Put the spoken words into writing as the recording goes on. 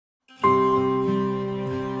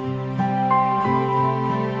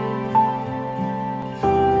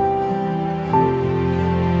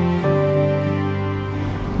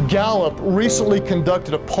Gallup recently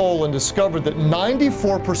conducted a poll and discovered that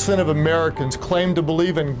 94% of Americans claim to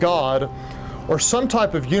believe in God or some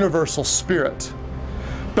type of universal spirit.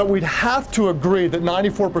 But we'd have to agree that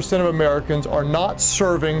 94% of Americans are not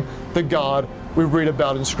serving the God we read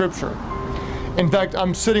about in Scripture. In fact,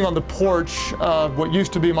 I'm sitting on the porch of what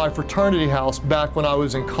used to be my fraternity house back when I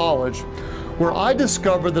was in college, where I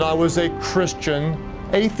discovered that I was a Christian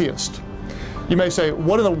atheist. You may say,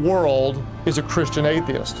 what in the world is a Christian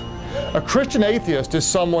atheist? A Christian atheist is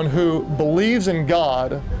someone who believes in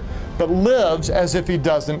God, but lives as if he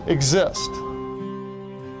doesn't exist.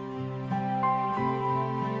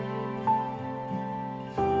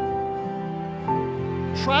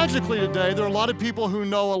 Tragically today, there are a lot of people who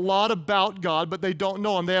know a lot about God, but they don't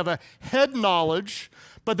know Him. They have a head knowledge,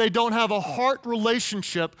 but they don't have a heart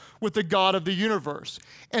relationship with the God of the universe.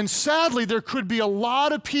 And sadly, there could be a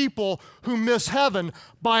lot of people who miss heaven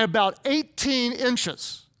by about 18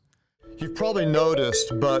 inches. You've probably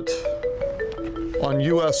noticed, but on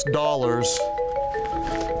US dollars,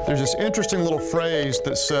 there's this interesting little phrase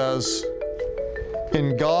that says,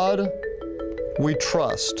 "In God we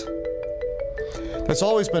trust." That's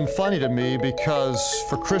always been funny to me because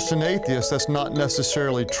for Christian atheists, that's not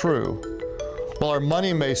necessarily true. While our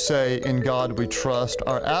money may say, "In God we trust,"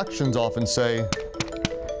 our actions often say,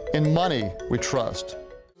 "In money we trust."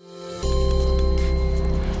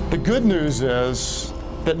 The good news is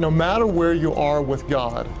that no matter where you are with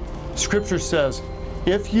God, Scripture says,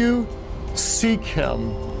 if you seek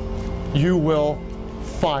Him, you will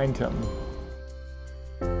find Him.